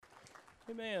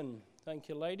Amen. Thank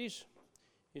you, ladies.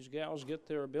 These gals get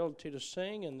their ability to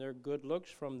sing and their good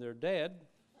looks from their dad.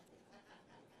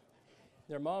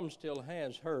 Their mom still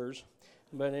has hers.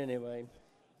 But anyway,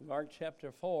 Mark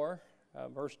chapter 4,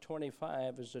 verse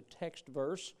 25 is a text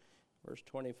verse. Verse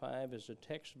 25 is a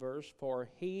text verse. For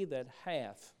he that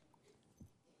hath,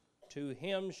 to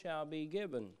him shall be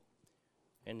given,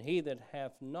 and he that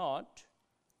hath not,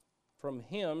 from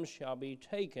him shall be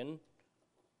taken,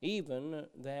 even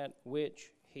that which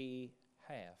he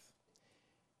hath.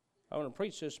 I want to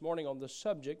preach this morning on the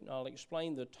subject, and I'll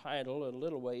explain the title a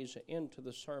little ways into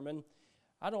the sermon.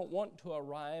 I don't want to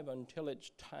arrive until it's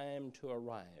time to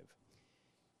arrive.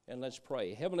 And let's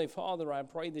pray. Heavenly Father, I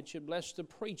pray that you bless the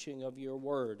preaching of your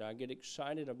word. I get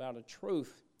excited about a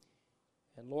truth.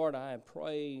 And Lord, I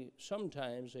pray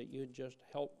sometimes that you just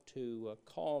help to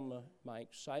calm my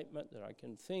excitement, that I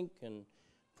can think and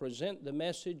present the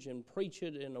message and preach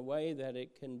it in a way that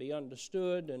it can be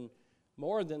understood, and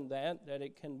more than that, that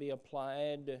it can be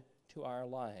applied to our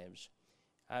lives.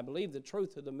 I believe the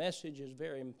truth of the message is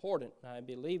very important. I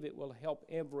believe it will help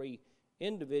every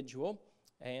individual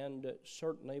and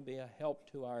certainly be a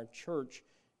help to our church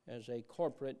as a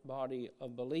corporate body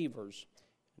of believers.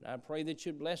 And I pray that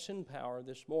you bless and empower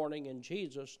this morning. In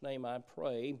Jesus' name I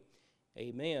pray,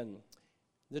 amen.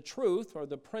 The truth or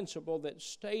the principle that's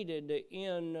stated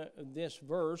in this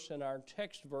verse, in our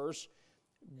text verse,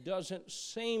 doesn't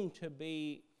seem to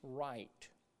be right.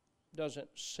 Doesn't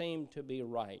seem to be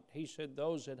right. He said,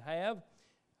 those that have,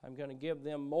 I'm going to give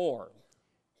them more.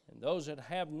 And those that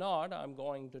have not, I'm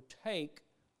going to take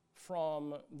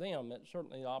from them. It's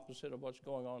certainly the opposite of what's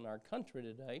going on in our country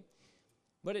today.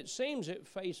 But it seems at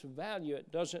face value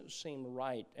it doesn't seem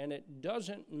right, and it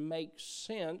doesn't make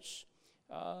sense,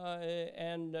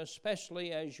 and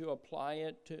especially as you apply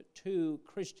it to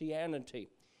Christianity.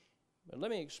 But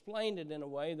let me explain it in a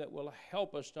way that will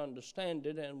help us to understand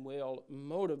it and will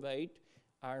motivate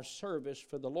our service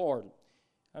for the Lord.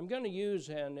 I'm going to use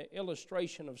an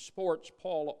illustration of sports.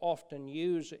 Paul often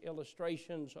used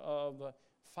illustrations of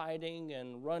fighting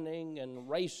and running and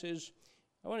races.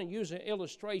 I want to use an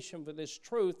illustration for this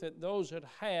truth that those that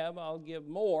have, I'll give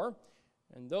more,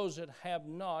 and those that have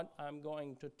not, I'm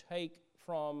going to take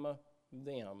from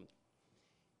them.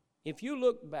 If you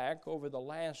look back over the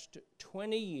last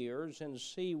 20 years and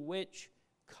see which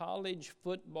college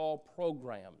football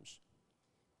programs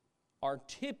are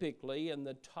typically in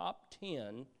the top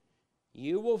 10,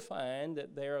 you will find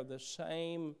that they are the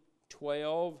same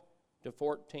 12 to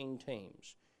 14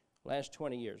 teams. Last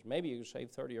 20 years. Maybe you could say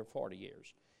 30 or 40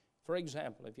 years. For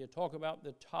example, if you talk about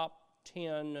the top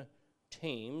 10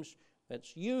 teams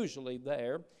that's usually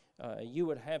there, you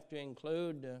would have to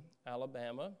include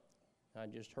Alabama. I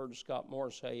just heard Scott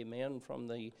Moore say amen from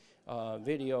the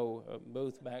video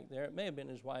booth back there. It may have been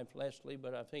his wife Leslie,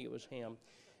 but I think it was him.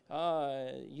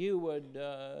 You would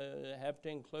have to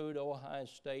include Ohio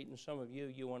State, and some of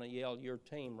you want to yell your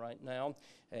team right now,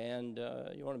 and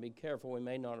you want to be careful. We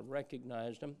may not have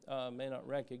recognized them,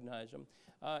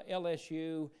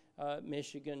 LSU,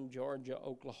 Michigan, Georgia,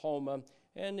 Oklahoma,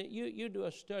 and you do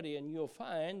a study and you'll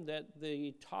find that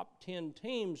the top 10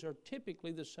 teams are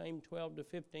typically the same 12 to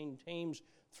 15 teams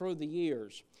through the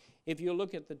years. If you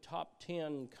look at the top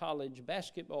 10 college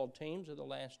basketball teams of the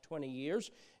last 20 years,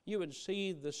 you would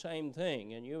see the same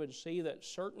thing, and you would see that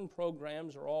certain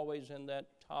programs are always in that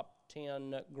top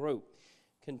 10 group.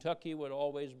 Kentucky would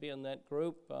always be in that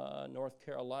group, North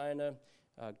Carolina,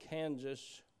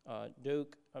 Kansas,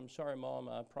 Duke. I'm sorry, Mom,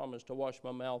 I promised to wash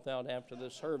my mouth out after the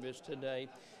service today,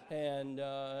 and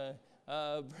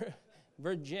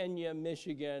Virginia,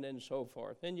 Michigan, and so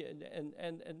forth. And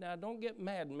now don't get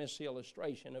mad and miss the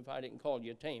illustration if I didn't call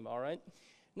you a team, all right?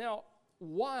 Now,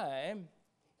 why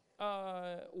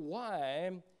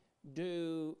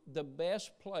do the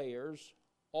best players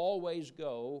always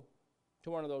go to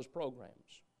one of those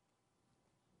programs?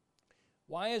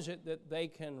 Why is it that they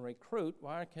can recruit?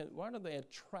 Why do they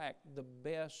attract the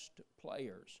best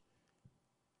players?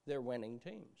 They're winning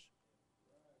teams.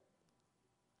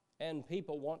 And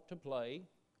people want to play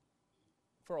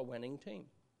for a winning team.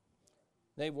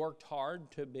 They've worked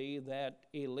hard to be that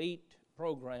elite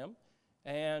program,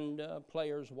 and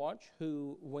players watch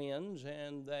who wins,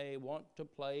 and they want to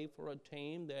play for a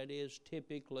team that is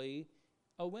typically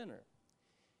a winner.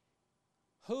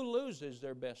 Who loses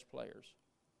their best players?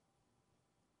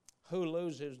 Who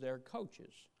loses their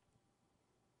coaches?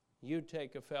 You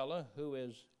take a fella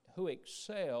who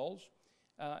excels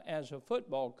as a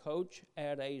football coach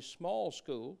at a small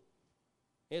school.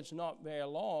 It's not very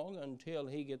long until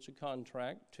he gets a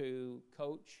contract to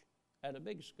coach at a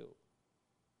big school.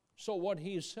 So what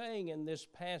he's saying in this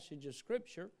passage of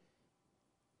Scripture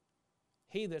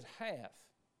he that hath,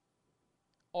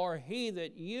 or he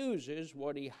that uses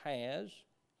what he has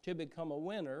to become a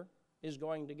winner is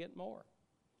going to get more.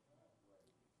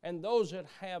 And those that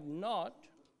have not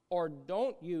or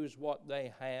don't use what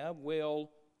they have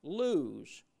will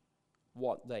lose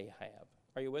what they have.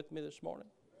 Are you with me this morning?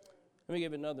 Let me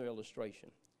give you another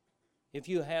illustration. If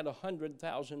you had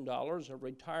 $100,000 of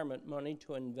retirement money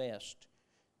to invest,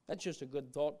 that's just a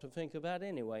good thought to think about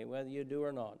anyway, whether you do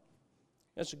or not.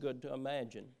 That's good to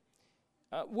imagine.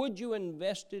 Would you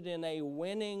invest it in a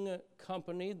winning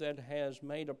company that has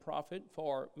made a profit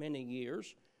for many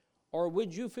years? Or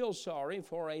would you feel sorry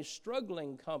for a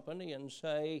struggling company and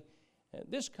say,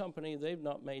 this company, they've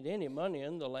not made any money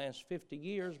in the last 50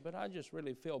 years, but I just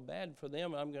really feel bad for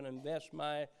them. I'm going to invest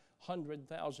my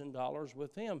 $100,000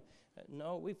 with them.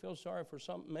 No, we feel sorry for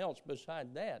something else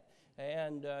beside that.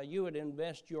 And you would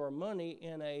invest your money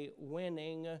in a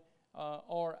winning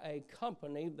or a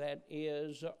company that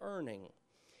is earning.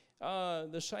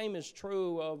 The same is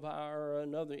true of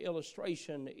another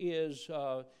illustration is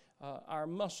our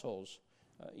muscles.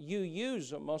 You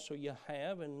use a muscle you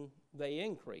have and they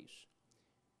increase.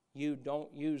 You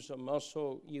don't use a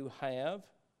muscle you have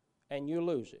and you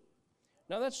lose it.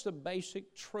 Now that's the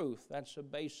basic truth. That's the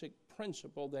basic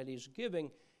principle that he's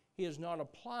giving. He is not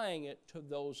applying it to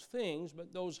those things,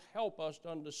 but those help us to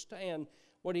understand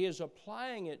what he is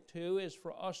applying it to is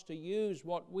for us to use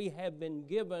what we have been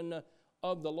given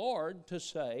of the Lord to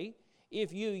say,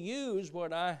 if you use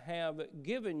what I have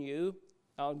given you,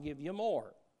 I'll give you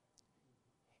more.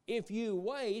 If you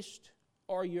waste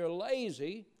or you're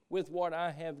lazy with what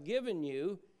I have given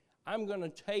you, I'm going to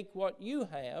take what you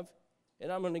have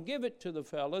and I'm going to give it to the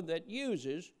fellow that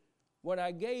uses what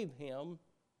I gave him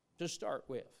to start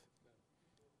with.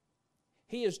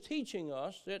 He is teaching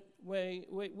us that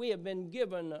we have been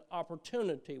given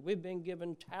opportunity. We've been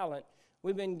given talent.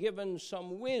 We've been given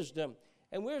some wisdom.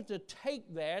 And we're to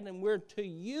take that and we're to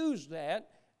use that.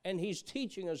 And he's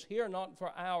teaching us here not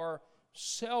for our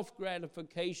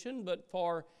self-gratification, but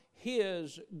for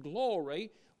his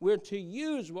glory. We're to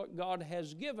use what God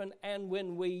has given. And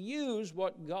when we use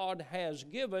what God has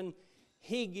given,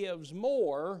 he gives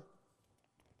more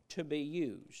to be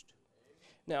used.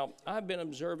 Now, I've been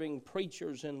observing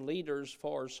preachers and leaders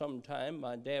for some time.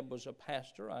 My dad was a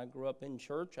pastor. I grew up in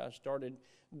church. I started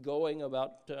going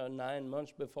about 9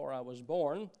 months before I was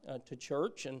born to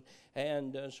church.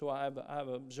 And so I've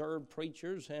observed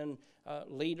preachers and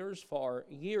leaders for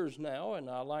years now, and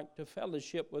I like to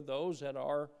fellowship with those that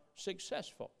are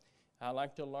successful. I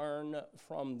like to learn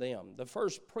from them. The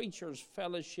first preachers'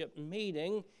 fellowship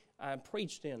meeting I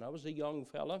preached in, I was a young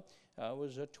fella. I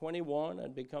was 21.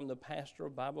 I'd become the pastor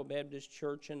of Bible Baptist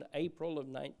Church in April of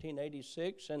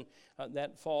 1986. And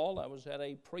that fall, I was at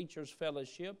a preacher's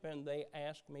fellowship, and they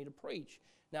asked me to preach.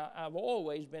 Now, I've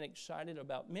always been excited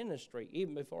about ministry,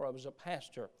 even before I was a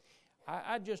pastor.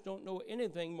 I just don't know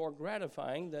anything more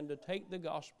gratifying than to take the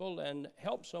gospel and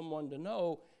help someone to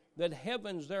know that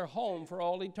heaven's their home for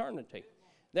all eternity,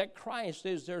 that Christ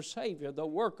is their Savior. The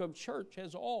work of church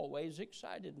has always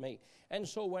excited me. And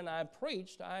so when I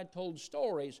preached, I told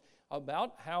stories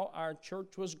about how our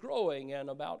church was growing and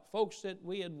about folks that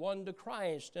we had won to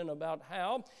Christ and about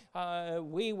how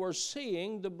we were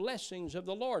seeing the blessings of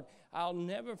the Lord. I'll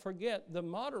never forget the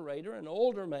moderator, an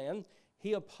older man.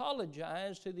 He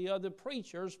apologized to the other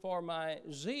preachers for my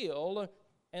zeal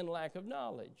and lack of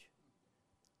knowledge.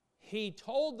 He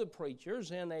told the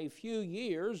preachers in a few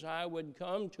years I would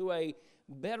come to a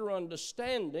better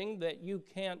understanding that you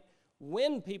can't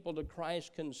win people to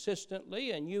Christ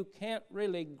consistently and you can't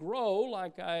really grow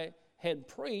like I had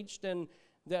preached, and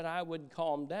that I would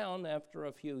calm down after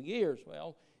a few years.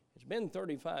 Well, it's been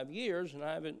 35 years and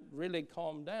I haven't really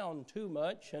calmed down too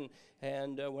much,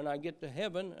 and when I get to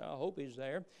heaven, I hope he's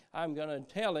there, I'm going to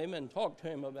tell him and talk to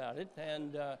him about it.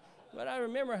 But I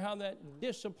remember how that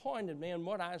disappointed me, and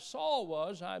what I saw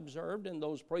was, I observed in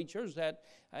those preachers that,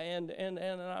 and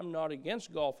I'm not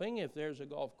against golfing. If there's a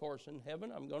golf course in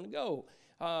heaven, I'm going to go.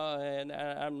 And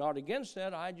I'm not against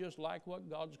that. I just like what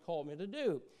God's called me to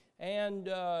do. And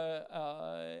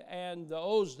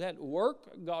those that work,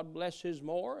 God blesses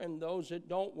more. And those that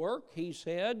don't work, he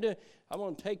said, I'm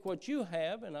going to take what you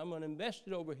have and I'm going to invest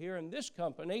it over here in this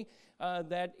company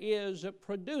that is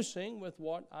producing with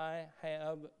what I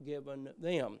have given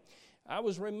them. I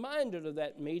was reminded of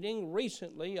that meeting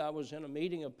recently. I was in a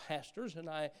meeting of pastors, and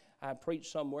I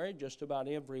preach somewhere just about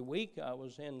every week. I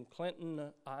was in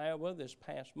Clinton, Iowa this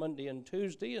past Monday and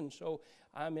Tuesday, and so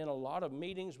I'm in a lot of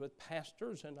meetings with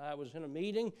pastors, and I was in a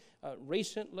meeting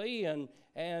recently, and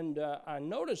I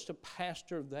noticed a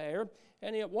pastor there,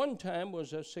 and he at one time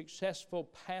was a successful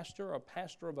pastor, a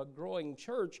pastor of a growing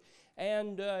church,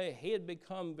 and he had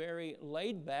become very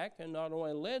laid back, and not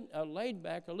only laid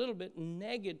back, a little bit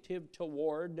negative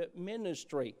toward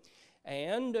ministry.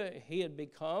 And he had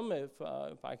become, if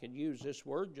I could use this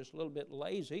word, just a little bit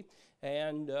lazy.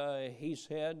 And he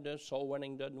said soul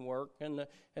winning doesn't work, and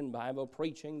Bible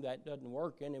preaching, that doesn't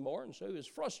work anymore. And so he was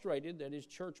frustrated that his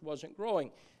church wasn't growing.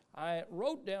 I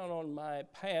wrote down on my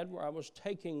pad where I was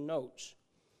taking notes,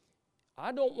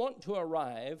 I don't want to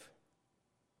arrive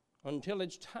until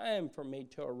it's time for me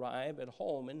to arrive at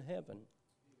home in heaven.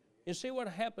 You see what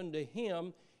happened to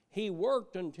him? He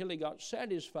worked until he got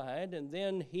satisfied, and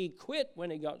then he quit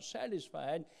when he got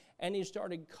satisfied, and he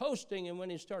started coasting, and when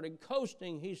he started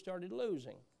coasting, he started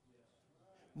losing.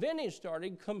 Then he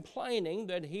started complaining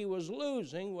that he was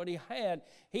losing what he had.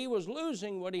 He was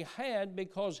losing what he had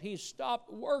because he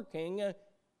stopped working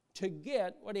to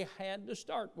get what he had to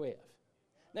start with.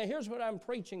 Now, here's what I'm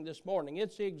preaching this morning.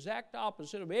 It's the exact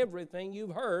opposite of everything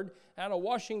you've heard out of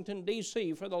Washington,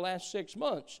 D.C. for the last 6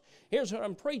 months. Here's what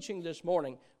I'm preaching this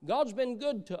morning. God's been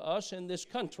good to us in this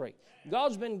country.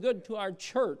 God's been good to our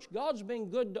church. God's been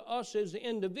good to us as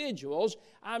individuals.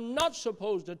 I'm not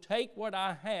supposed to take what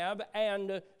I have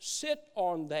and sit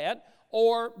on that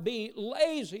or be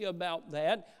lazy about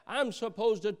that. I'm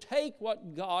supposed to take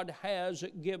what God has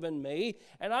given me,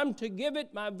 and I'm to give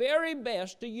it my very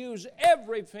best to use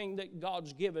everything that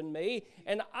God's given me.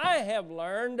 And I have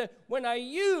learned when I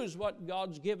use what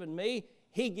God's given me,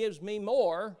 He gives me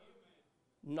more,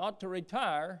 not to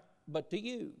retire, but to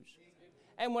use.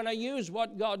 And when I use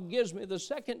what God gives me the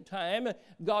second time,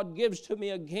 God gives to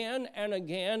me again and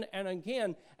again and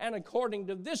again. And according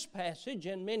to this passage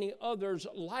and many others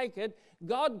like it,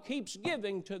 God keeps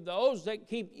giving to those that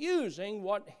keep using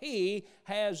what He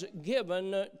has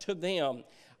given to them.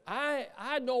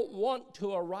 I don't want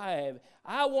to arrive.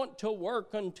 I want to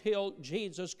work until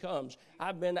Jesus comes.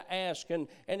 I've been asked, and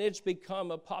it's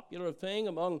become a popular thing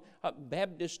among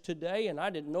Baptists today, and I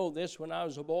didn't know this when I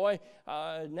was a boy.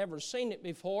 I'd never seen it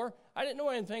before. I didn't know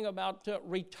anything about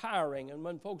retiring, and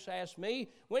when folks ask me,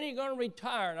 when are you going to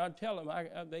retire? And I tell them,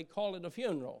 they call it a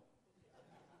funeral.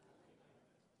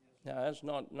 Now, that's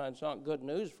not good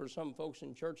news for some folks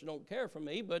in church who don't care for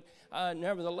me, but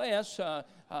nevertheless, I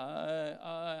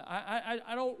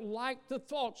don't like the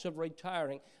thoughts of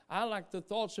retiring. I like the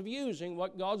thoughts of using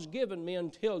what God's given me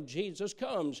until Jesus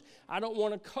comes. I don't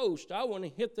want to coast. I want to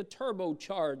hit the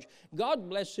turbocharge. God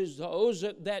blesses those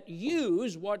that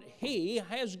use what He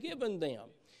has given them.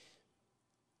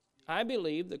 I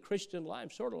believe the Christian life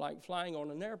is sort of like flying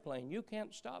on an airplane. You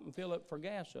can't stop and fill up for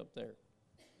gas up there.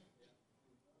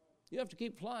 You have to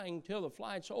keep flying until the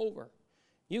flight's over.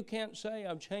 You can't say,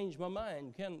 I've changed my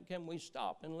mind. Can we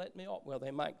stop and let me off? Well,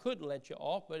 they could let you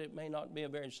off, but it may not be a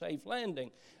very safe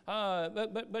landing.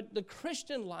 But the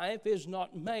Christian life is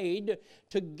not made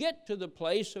to get to the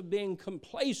place of being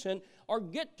complacent or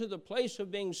get to the place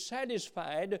of being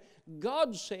satisfied.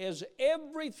 God says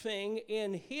everything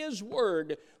in His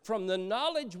Word, from the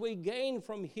knowledge we gain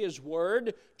from His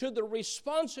Word to the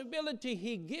responsibility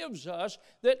He gives us,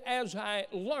 that as I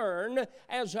learn,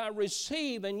 as I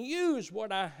receive and use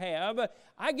what I have,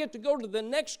 I get to go to the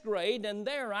next grade, and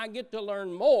there I get to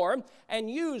learn more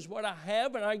and use what I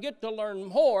have, and I get to learn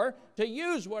more to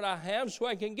use what I have so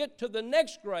I can get to the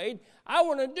next grade. I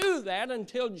want to do that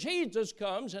until Jesus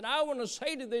comes, and I want to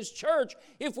say to this church,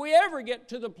 if we ever get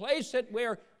to the place that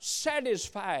we're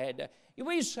satisfied,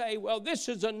 we say, well, this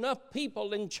is enough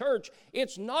people in church.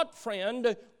 It's not,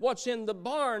 friend, what's in the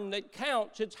barn that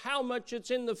counts. It's how much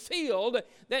it's in the field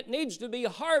that needs to be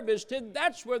harvested.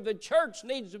 That's where the church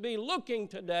needs to be looking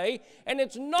today. And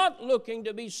it's not looking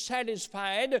to be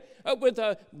satisfied with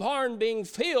a barn being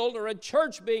filled or a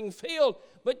church being filled.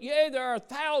 But yea, there are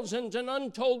thousands and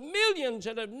untold millions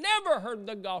that have never heard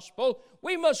the gospel.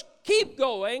 We must keep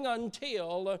going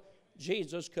until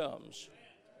Jesus comes.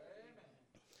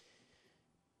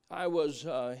 I was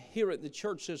here at the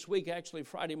church this week, actually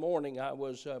Friday morning. I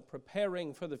was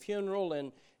preparing for the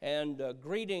funeral and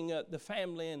greeting the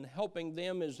family and helping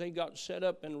them as they got set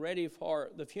up and ready for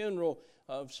the funeral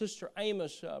of Sister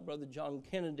Amos. Brother John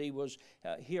Kennedy was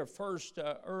here first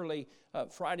early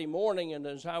Friday morning, and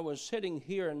as I was sitting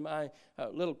here in my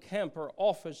little camper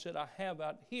office that I have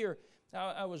out here,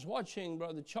 I was watching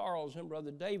Brother Charles and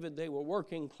Brother David. They were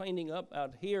working, cleaning up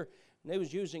out here. And they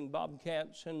was using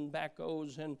bobcats and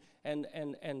backhoes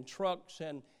and trucks.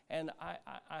 And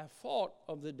I thought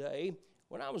of the day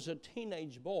when I was a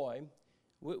teenage boy,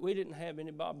 we didn't have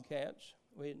any bobcats.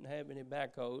 We didn't have any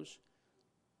backhoes.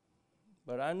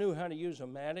 But I knew how to use a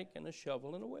mattock and a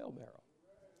shovel and a wheelbarrow.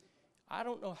 I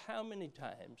don't know how many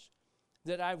times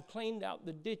that I've cleaned out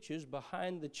the ditches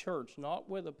behind the church, not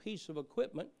with a piece of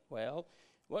equipment. Well,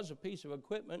 it was a piece of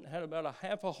equipment, had about a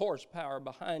half a horsepower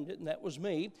behind it, and that was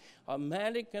me, a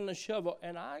mattock and a shovel.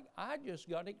 And I just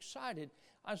got excited.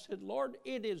 I said, Lord,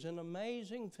 it is an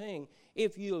amazing thing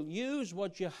if you'll use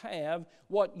what you have,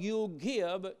 what you'll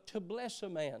give to bless a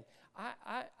man.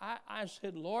 I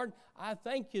said, Lord, I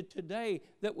thank you today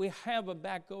that we have a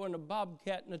backhoe and a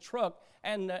bobcat and a truck,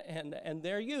 and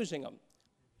they're using them.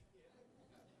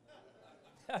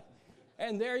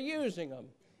 And they're using them.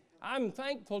 I'm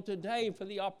thankful today for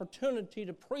the opportunity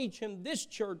to preach in this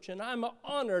church, and I'm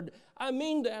honored. I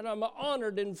mean that, I'm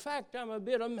honored. In fact, I'm a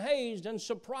bit amazed and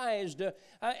surprised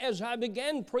as I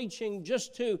began preaching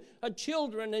just to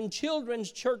children and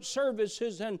children's church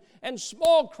services and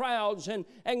small crowds.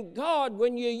 And God,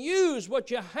 when you use what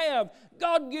you have,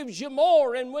 God gives you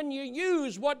more. And when you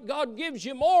use what God gives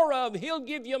you more of, He'll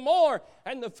give you more.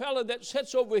 And the fellow that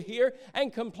sits over here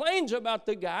and complains about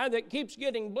the guy that keeps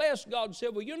getting blessed, God said,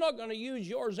 well, you're not going to use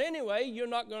yours anyway. You're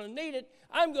not going to need it.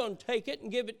 I'm going to take it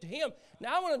and give it to him.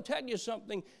 Now, I want to tell you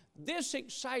something. This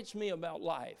excites me about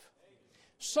life.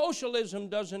 Socialism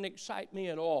doesn't excite me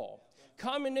at all.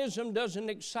 Communism doesn't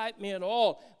excite me at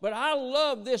all. But I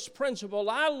love this principle.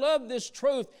 I love this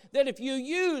truth that if you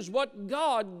use what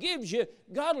God gives you,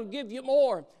 God will give you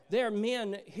more. There are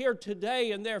men here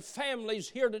today and there are families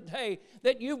here today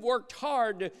that you've worked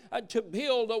hard to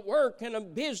build a work and a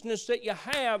business that you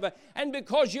have. And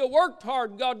because you worked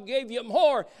hard, God gave you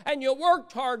more. And you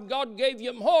worked hard, God gave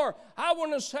you more. I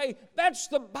want to say that's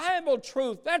the Bible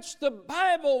truth. That's the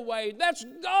Bible way. That's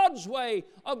God's way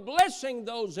of blessing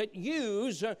those that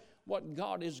use what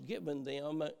God has given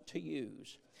them to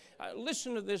use.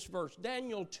 Listen to this verse,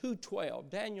 Daniel 2:12.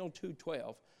 Daniel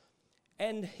 2:12.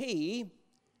 And He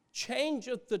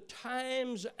changeth the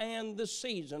times and the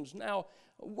seasons. Now,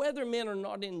 weathermen are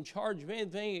not in charge of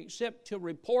anything except to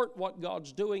report what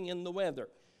God's doing in the weather.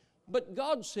 But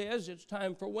God says it's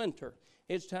time for winter.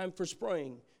 It's time for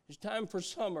spring. It's time for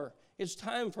summer. It's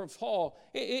time for fall.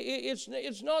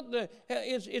 It's not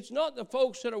the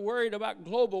folks that are worried about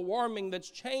global warming that's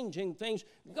changing things.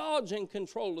 God's in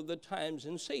control of the times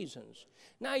and seasons.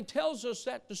 Now, He tells us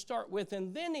that to start with,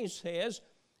 and then He says,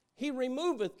 He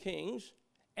removeth kings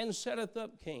and setteth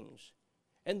up kings.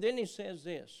 And then He says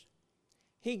this,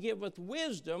 He giveth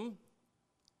wisdom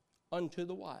unto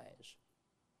the wise,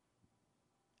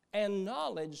 and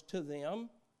knowledge to them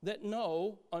that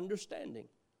know understanding.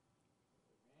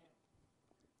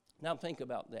 Now think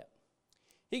about that.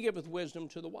 He giveth wisdom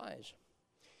to the wise.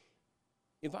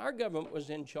 If our government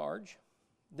was in charge,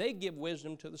 they give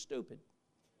wisdom to the stupid.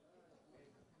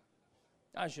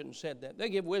 I shouldn't have said that. They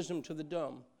give wisdom to the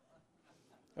dumb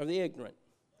or the ignorant.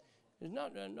 There's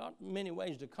not many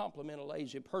ways to compliment a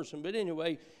lazy person, but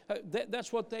anyway,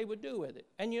 that's what they would do with it.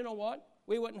 And you know what?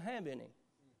 We wouldn't have any.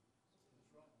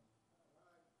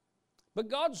 But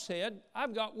God said,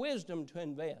 I've got wisdom to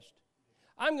invest.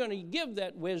 I'm going to give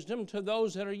that wisdom to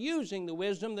those that are using the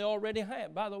wisdom they already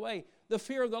have. By the way, the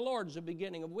fear of the Lord is the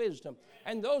beginning of wisdom.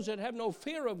 And those that have no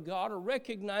fear of God or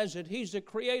recognize that He's the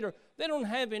Creator, they don't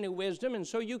have any wisdom, and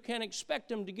so you can't expect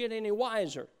them to get any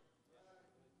wiser.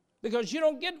 Because you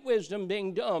don't get wisdom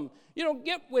being dumb. You don't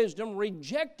get wisdom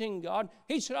rejecting God.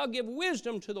 He said, I'll give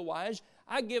wisdom to the wise.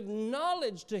 I give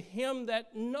knowledge to him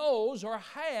that knows or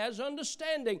has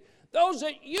understanding. Those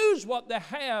that use what they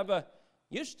have,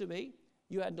 used to be,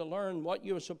 you had to learn what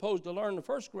you were supposed to learn in the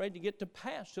first grade to get to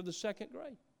pass to the second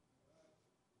grade.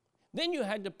 Then you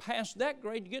had to pass that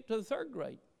grade to get to the third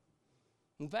grade.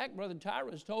 In fact, Brother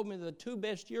Tyrus told me the 2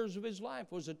 best years of his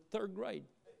life was at third grade.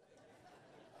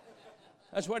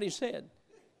 That's what he said.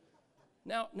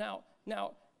 Now,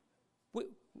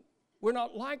 we're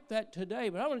not like that today,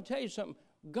 but I want to tell you something.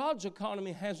 God's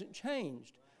economy hasn't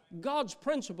changed. God's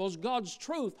principles, God's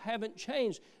truth haven't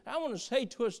changed. I want to say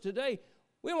to us today,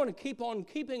 we want to keep on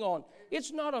keeping on.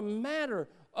 It's not a matter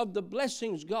of the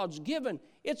blessings God's given.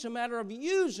 It's a matter of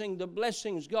using the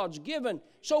blessings God's given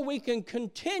so we can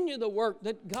continue the work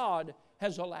that God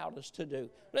has allowed us to do.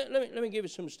 Let me give you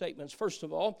some statements. First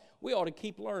of all, we ought to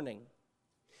keep learning.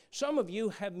 Some of you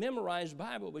have memorized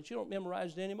Bible, but you don't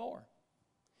memorize it anymore.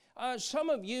 Some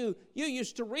of you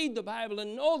used to read the Bible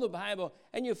and know the Bible,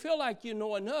 and you feel like you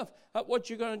know enough. What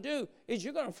you're going to do is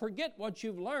you're going to forget what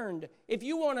you've learned. If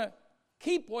you want to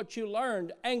keep what you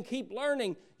learned and keep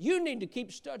learning, you need to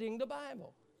keep studying the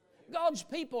Bible. God's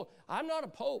people, I'm not a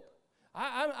pope.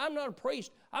 I'm not a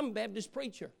priest. I'm a Baptist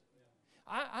preacher.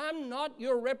 I'm not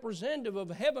your representative of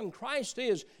heaven. Christ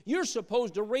is. You're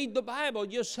supposed to read the Bible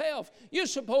yourself. You're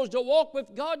supposed to walk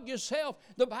with God yourself.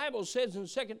 The Bible says in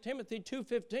 2 Timothy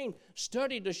 2:15,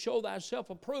 study to show thyself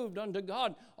approved unto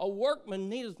God. A workman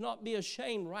needeth not be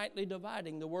ashamed, rightly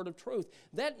dividing the word of truth.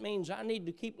 That means I need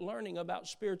to keep learning about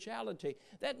spirituality.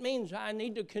 That means I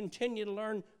need to continue to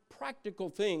learn practical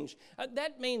things.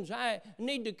 That means I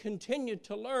need to continue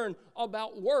to learn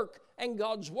about work and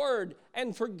God's Word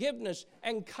and forgiveness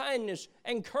and kindness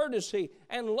and courtesy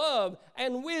and love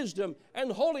and wisdom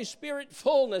and Holy Spirit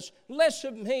fullness, less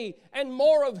of me and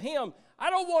more of Him. I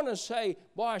don't want to say,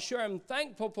 boy, I sure am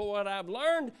thankful for what I've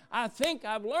learned. I think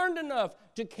I've learned enough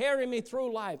to carry me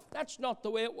through life. That's not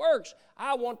the way it works.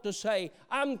 I want to say,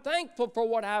 I'm thankful for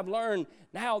what I've learned.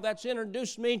 Now that's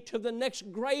introduced me to the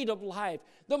next grade of life.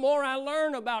 The more I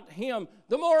learn about Him,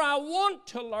 the more I want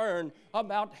to learn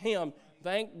about Him.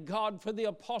 Thank God for the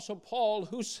Apostle Paul,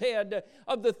 who said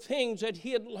of the things that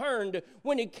he had learned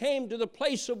when he came to the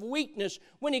place of weakness,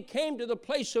 when he came to the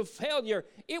place of failure,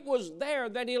 it was there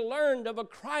that he learned of a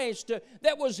Christ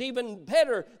that was even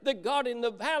better. The God in the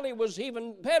valley was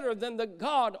even better than the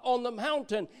God on the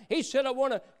mountain. He said, I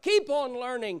want to keep on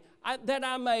learning that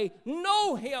I may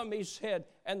know Him, he said,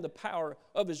 and the power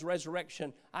of His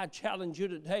resurrection. I challenge you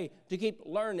today to keep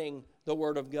learning the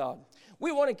Word of God.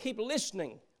 We want to keep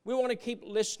listening. We want to keep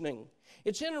listening.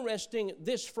 It's interesting,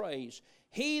 this phrase,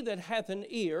 he that hath an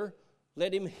ear,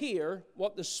 let him hear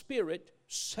what the Spirit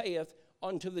saith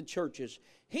unto the churches.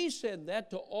 He said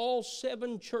that to all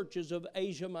 7 churches of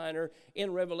Asia Minor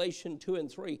in Revelation 2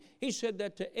 and 3. He said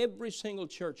that to every single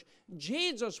church.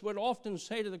 Jesus would often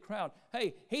say to the crowd,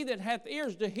 hey, he that hath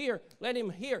ears to hear, let him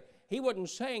hear. He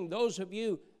wasn't saying those of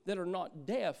you that are not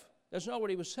deaf. That's not what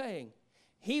he was saying.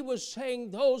 He was saying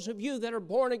those of you that are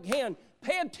born again,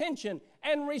 pay attention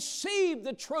and receive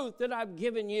the truth that I've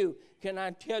given you. Can I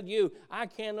tell you, I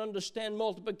can't understand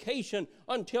multiplication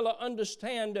until I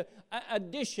understand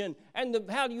addition and the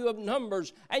value of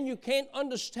numbers. And you can't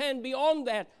understand beyond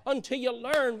that until you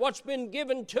learn what's been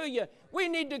given to you. We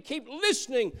need to keep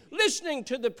listening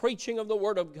to the preaching of the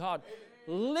Word of God,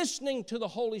 listening to the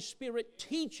Holy Spirit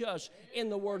teach us in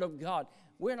the Word of God.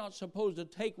 We're not supposed to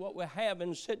take what we have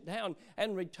and sit down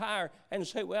and retire and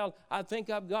say, well, I think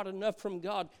I've got enough from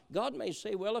God. God may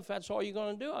say, well, if that's all you're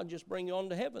going to do, I'll just bring you on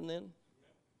to heaven then.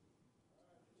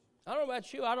 I don't know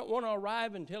about you. I don't want to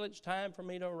arrive until it's time for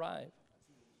me to arrive.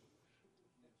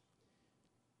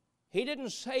 He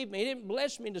didn't save me. He didn't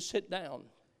bless me to sit down.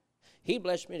 He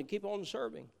blessed me to keep on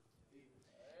serving.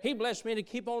 He blessed me to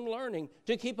keep on learning,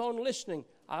 to keep on listening.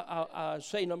 I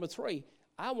say number 3,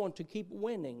 I want to keep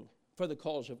winning for the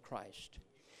cause of Christ.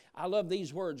 I love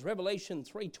these words, Revelation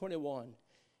 3:21.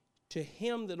 To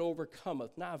him that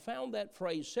overcometh. Now, I found that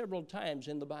phrase several times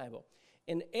in the Bible.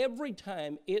 And every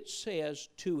time it says,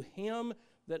 to him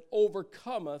that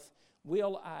overcometh,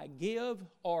 will I give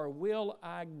or will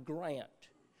I grant?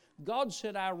 God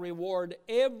said, I reward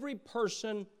every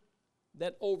person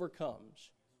that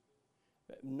overcomes.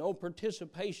 No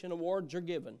participation awards are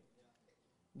given.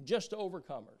 Just to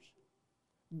overcomers.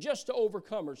 Just to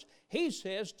overcomers. He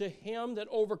says, to him that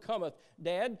overcometh.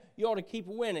 Dad, you ought to keep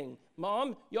winning.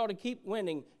 Mom, you ought to keep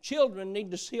winning. Children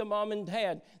need to see a mom and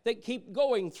dad that keep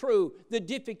going through the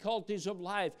difficulties of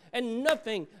life, and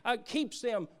nothing keeps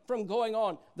them from going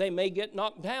on. They may get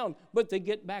knocked down, but they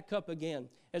get back up again.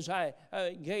 As I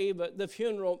gave the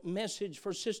funeral message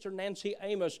for Sister Nancy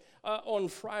Amos on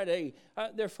Friday,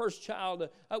 their first child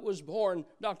was born.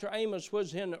 Dr. Amos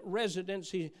was in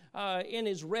residency, in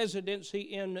his residency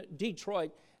in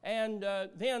Detroit. And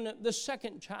then the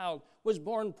second child was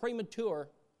born premature,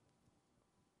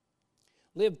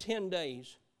 lived 10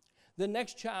 days. The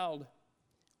next child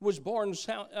was born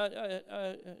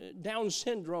Down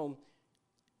syndrome,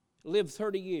 lived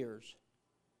 30 years.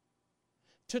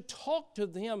 To talk to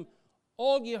them,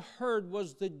 all you heard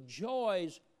was the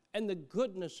joys and the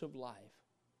goodness of life.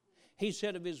 He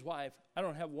said of his wife, I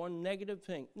don't have one negative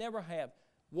thing, never have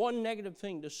one negative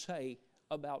thing to say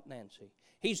about Nancy.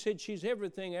 He said she's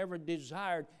everything I ever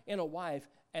desired in a wife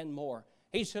and more.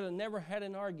 He said I never had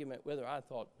an argument with her. I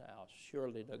thought, now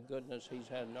surely to goodness he's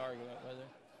had an argument with her.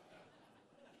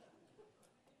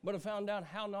 But I found out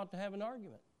how not to have an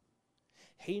argument.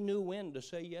 He knew when to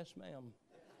say yes, ma'am.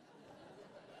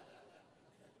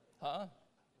 Huh?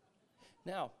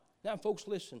 Now, folks,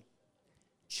 listen.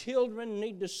 Children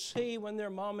need to see when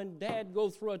their mom and dad go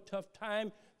through a tough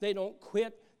time, they don't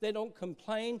quit. They don't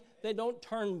complain. They don't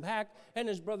turn back. And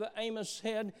as Brother Amos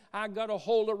said, I got a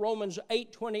hold of Romans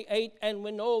 8:28, and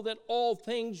we know that all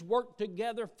things work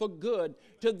together for good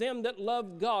to them that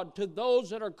love God, to those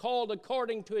that are called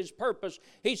according to His purpose.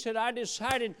 He said, I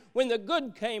decided when the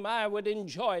good came, I would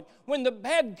enjoy it. When the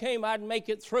bad came, I'd make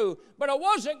it through. But I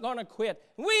wasn't going to quit.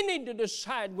 We need to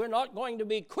decide we're not going to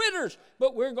be quitters,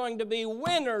 but we're going to be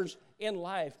winners in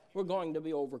life. We're going to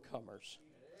be overcomers.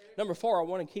 Number 4, I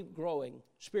want to keep growing,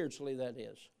 spiritually that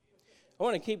is. I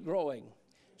want to keep growing.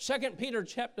 2 Peter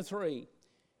chapter 3,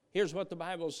 here's what the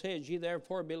Bible says, Ye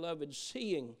therefore, beloved,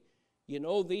 seeing you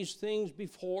know these things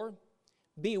before,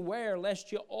 beware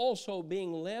lest you also,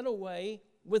 being led away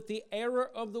with the error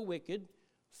of the wicked,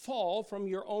 fall from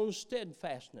your own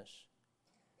steadfastness.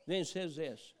 Then it says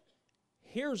this,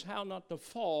 here's how not to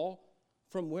fall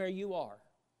from where you are.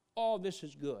 Oh, this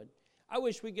is good. I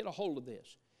wish we'd get a hold of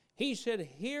this. He said,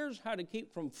 here's how to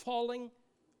keep from falling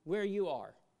where you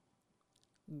are.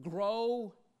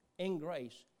 Grow in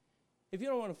grace. If you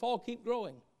don't want to fall, keep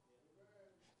growing.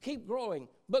 Keep growing,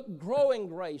 but grow in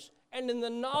grace and in the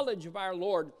knowledge of our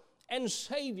Lord and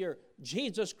Savior,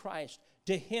 Jesus Christ.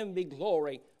 To Him be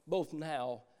glory both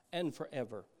now and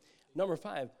forever. Number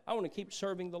 5, I want to keep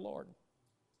serving the Lord.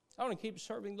 I want to keep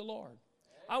serving the Lord.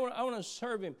 I want to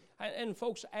serve Him. And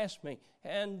folks ask me, they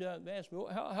ask me, well,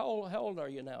 how old are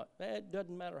you now? It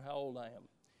doesn't matter how old I am.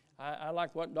 I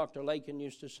like what Dr. Lakin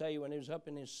used to say when he was up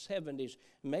in his 70s,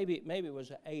 maybe it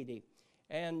was 80.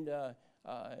 And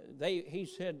he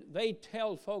said, they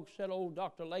tell folks that old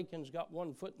Dr. Lakin's got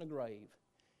one foot in the grave.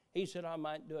 He said, I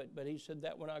might do it, but he said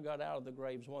that when I got out of the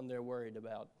grave's one they're worried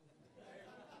about.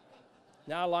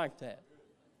 Now, I like that.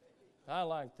 I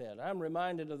like that. I'm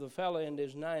reminded of the fellow in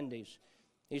his 90s.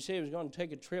 He said he was going to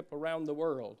take a trip around the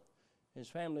world. His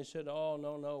family said, oh,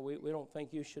 no, we don't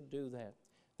think you should do that.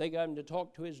 They got him to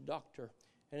talk to his doctor.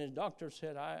 And his doctor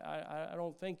said, I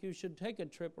don't think you should take a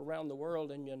trip around the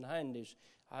world in your 90s.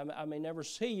 I may never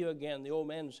see you again. The old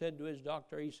man said to his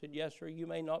doctor, he said, yes, sir, you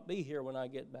may not be here when I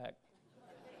get back.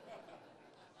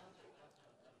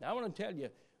 Now, I want to tell you,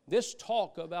 this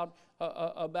talk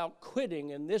about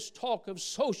quitting and this talk of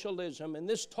socialism and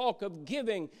this talk of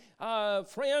giving,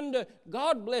 friend,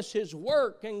 God bless His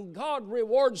work and God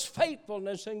rewards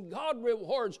faithfulness and God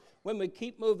rewards when we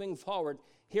keep moving forward.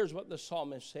 Here's what the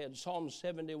psalmist said, Psalm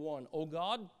 71. O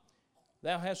God,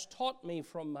 Thou hast taught me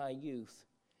from my youth,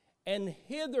 and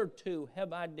hitherto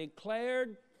have I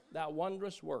declared Thy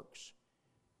wondrous works.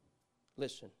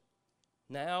 Listen,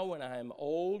 now when I am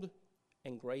old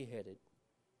and gray-headed,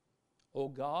 O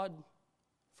God,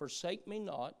 forsake me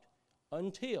not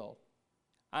until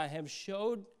I have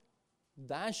showed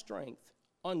Thy strength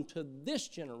unto this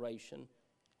generation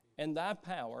and Thy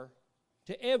power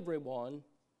to everyone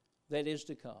that is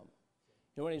to come.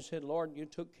 You know when he said, Lord, you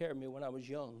took care of me when I was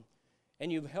young,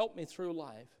 and you've helped me through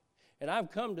life, and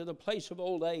I've come to the place of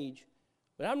old age,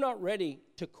 but I'm not ready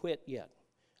to quit yet.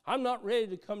 I'm not ready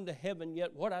to come to heaven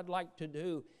yet. What I'd like to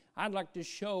do, I'd like to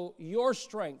show your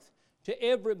strength to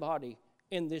everybody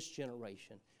in this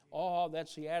generation. Oh,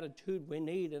 that's the attitude we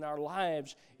need in our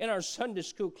lives, in our Sunday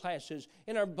school classes,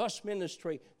 in our bus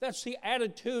ministry. That's the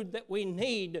attitude that we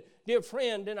need, dear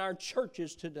friend, in our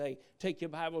churches today. Take your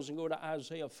Bibles and go to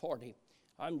Isaiah 40.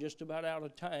 I'm just about out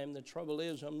of time. The trouble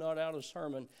is I'm not out of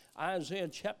sermon. Isaiah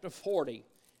chapter 40.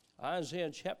 Isaiah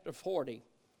chapter 40.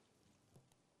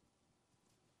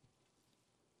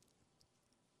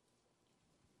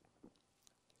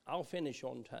 I'll finish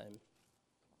on time.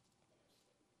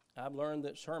 I've learned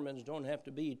that sermons don't have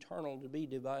to be eternal to be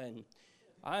divine.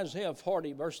 Isaiah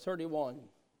 40, verse 31.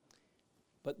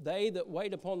 But they that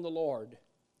wait upon the Lord.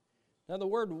 Now, the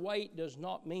word wait does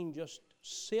not mean just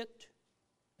sit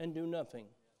and do nothing.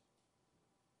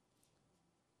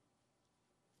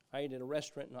 I ate at a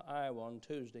restaurant in Iowa on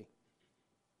Tuesday.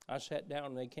 I sat down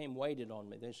and they came waited on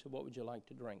me. They said, what would you like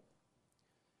to drink?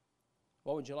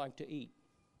 What would you like to eat?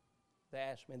 They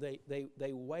asked me.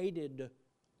 They waited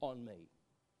on me.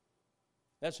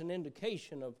 That's an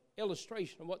indication of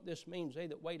illustration of what this means. They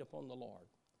that wait upon the Lord.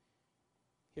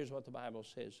 Here's what the Bible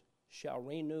says. Shall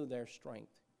renew their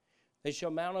strength. They shall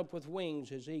mount up with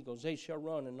wings as eagles. They shall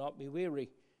run and not be weary.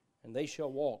 And they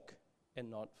shall walk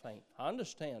and not faint. I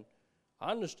understand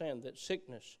that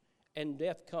sickness and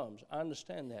death comes. I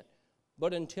understand that.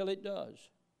 But until it does,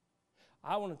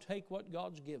 I want to take what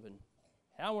God's given.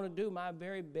 I want to do my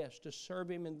very best to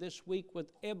serve Him in this week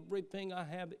with everything I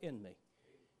have in me.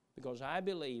 Because I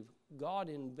believe God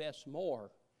invests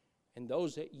more in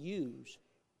those that use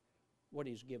what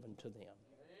He's given to them.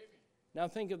 Now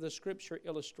think of the scripture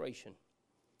illustration.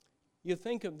 You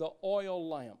think of the oil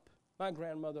lamp. My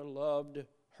grandmother loved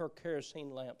her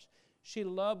kerosene lamps. She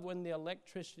loved when the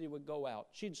electricity would go out.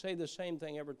 She'd say the same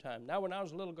thing every time. Now, when I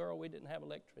was a little girl, we didn't have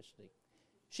electricity.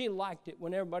 She liked it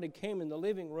when everybody came in the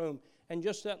living room and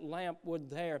just that lamp would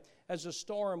there as the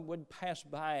storm would pass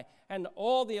by and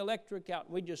all the electric out.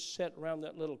 We just sat around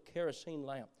that little kerosene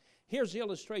lamp. Here's the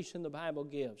illustration the Bible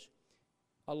gives.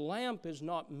 A lamp is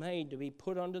not made to be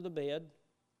put under the bed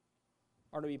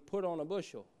or to be put on a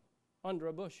bushel, under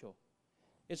a bushel.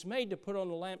 It's made to put on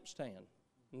a lampstand.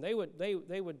 And they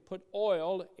would put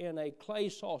oil in a clay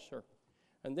saucer,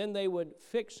 and then they would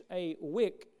fix a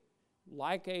wick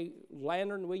like a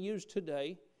lantern we use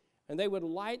today, and they would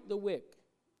light the wick.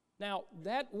 Now,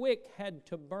 that wick had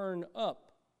to burn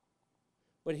up.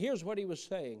 But here's what he was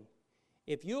saying.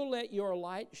 If you'll let your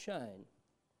light shine,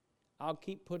 I'll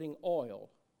keep putting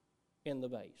oil in the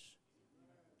vase.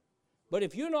 But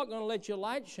if you're not going to let your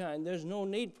light shine, there's no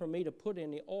need for me to put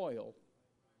any oil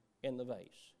in the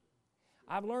vase.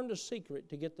 I've learned a secret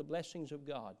to get the blessings of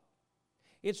God.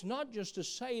 It's not just to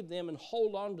save them and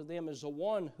hold on to them as the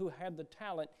one who had the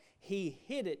talent. He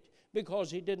hid it because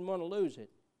he didn't want to lose it.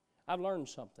 I've learned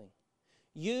something.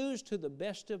 Use to the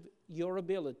best of your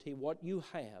ability what you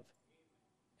have,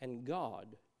 and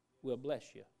God will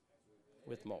bless you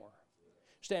with more.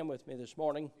 Stand with me this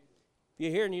morning. If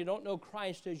you're here and you don't know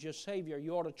Christ as your Savior,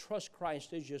 you ought to trust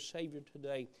Christ as your Savior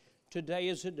today. Today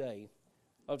is a day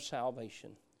of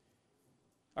salvation.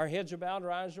 Our heads are bowed,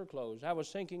 our eyes are closed. I was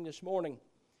thinking this morning,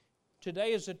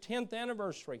 today is the 10th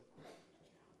anniversary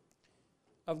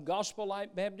of Gospel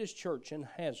Light Baptist Church in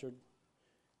Hazard.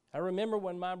 I remember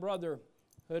when my brother,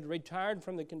 who had retired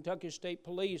from the Kentucky State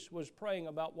Police, was praying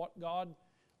about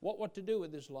what to do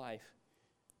with his life.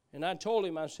 And I told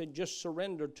him, I said, just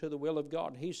surrender to the will of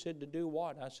God. He said, to do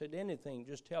what? I said, anything,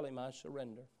 just tell him I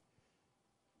surrender.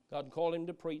 God called him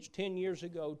to preach 10 years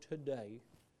ago today.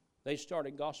 They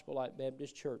started Gospel Light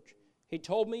Baptist Church. He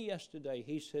told me yesterday,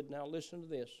 he said, now listen to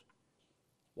this.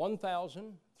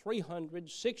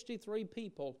 1,363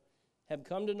 people have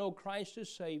come to know Christ as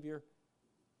Savior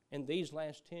in these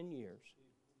last 10 years.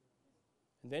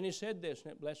 And then he said this,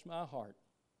 and it blessed my heart.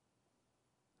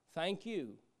 Thank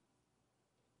you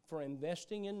for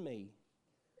investing in me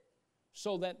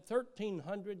so that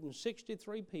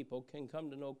 1,363 people can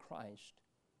come to know Christ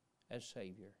as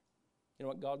Savior. You know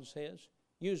what God says?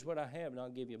 Use what I have and I'll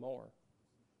give you more.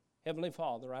 Heavenly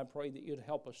Father, I pray that you'd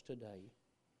help us today.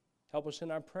 Help us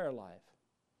in our prayer life,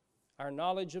 our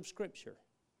knowledge of Scripture.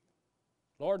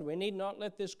 Lord, we need not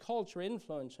let this culture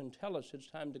influence and tell us it's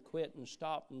time to quit and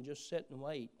stop and just sit and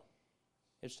wait.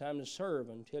 It's time to serve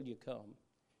until you come.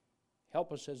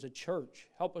 Help us as a church.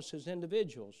 Help us as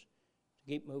individuals to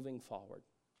keep moving forward.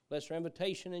 Bless our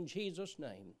invitation in Jesus'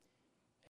 name.